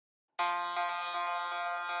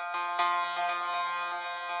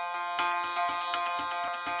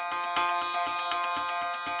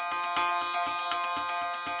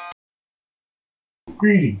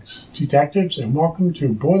Greetings, detectives, and welcome to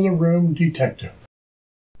Boiler Room Detective,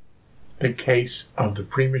 the case of the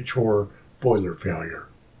premature boiler failure.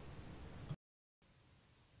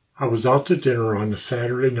 I was out to dinner on a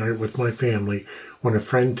Saturday night with my family when a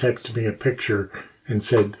friend texted me a picture and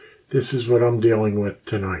said, "This is what I'm dealing with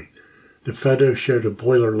tonight." The photo showed a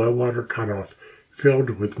boiler low water cutoff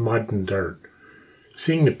filled with mud and dirt.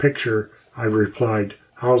 Seeing the picture, I replied,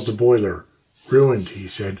 "How's the boiler?" "Ruined," he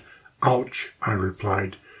said. "Ouch," I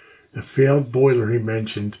replied. The failed boiler he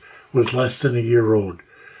mentioned was less than a year old.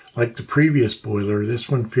 Like the previous boiler, this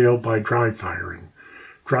one failed by dry firing.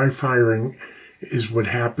 Dry firing is what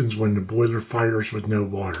happens when the boiler fires with no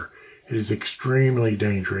water. It is extremely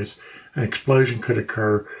dangerous. An explosion could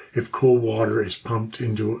occur if cool water is pumped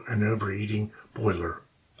into an overheating boiler.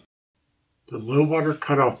 The low water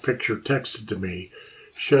cutoff picture texted to me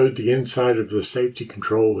showed the inside of the safety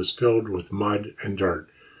control was filled with mud and dirt.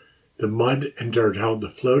 The mud and dirt held the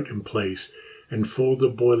float in place and fooled the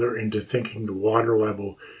boiler into thinking the water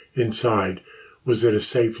level inside was at a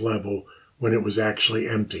safe level when it was actually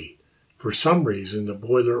empty. For some reason, the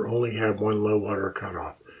boiler only had one low water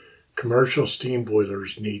cutoff. Commercial steam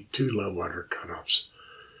boilers need 2 low water cutoffs.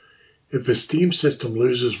 If a steam system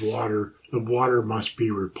loses water, the water must be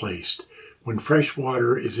replaced. When fresh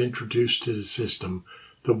water is introduced to the system,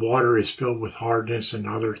 the water is filled with hardness and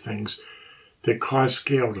other things that cause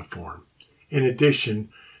scale to form. In addition,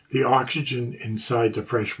 the oxygen inside the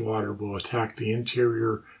fresh water will attack the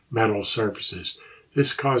interior metal surfaces.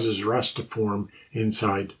 This causes rust to form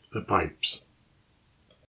inside the pipes.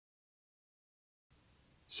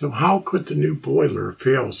 So how could the new boiler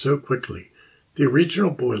fail so quickly? The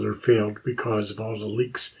original boiler failed because of all the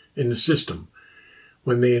leaks in the system.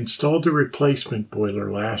 When they installed the replacement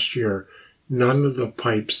boiler last year, none of the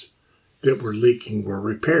pipes that were leaking were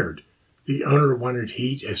repaired. The owner wanted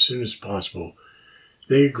heat as soon as possible.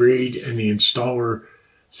 They agreed, and the installer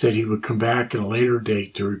said he would come back at a later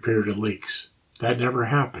date to repair the leaks. That never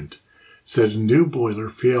happened. So the new boiler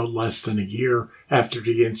failed less than a year after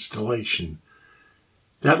the installation.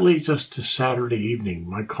 That leads us to Saturday evening.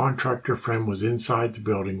 My contractor friend was inside the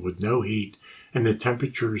building with no heat, and the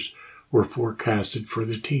temperatures were forecasted for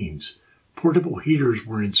the teens. Portable heaters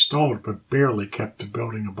were installed but barely kept the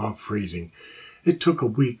building above freezing. It took a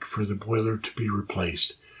week for the boiler to be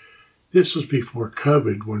replaced. This was before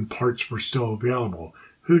COVID, when parts were still available.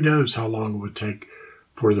 Who knows how long it would take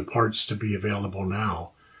for the parts to be available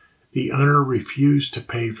now. The owner refused to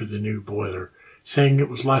pay for the new boiler, saying it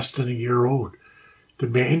was less than a year old. The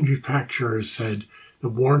manufacturer said the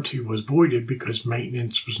warranty was voided because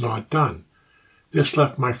maintenance was not done. This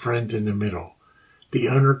left my friend in the middle. The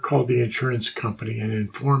owner called the insurance company and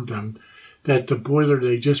informed them that the boiler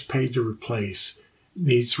they just paid to replace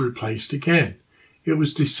needs replaced again. It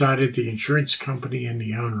was decided the insurance company and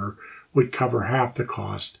the owner would cover half the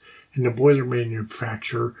cost, and the boiler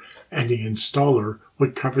manufacturer and the installer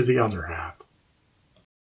would cover the other half.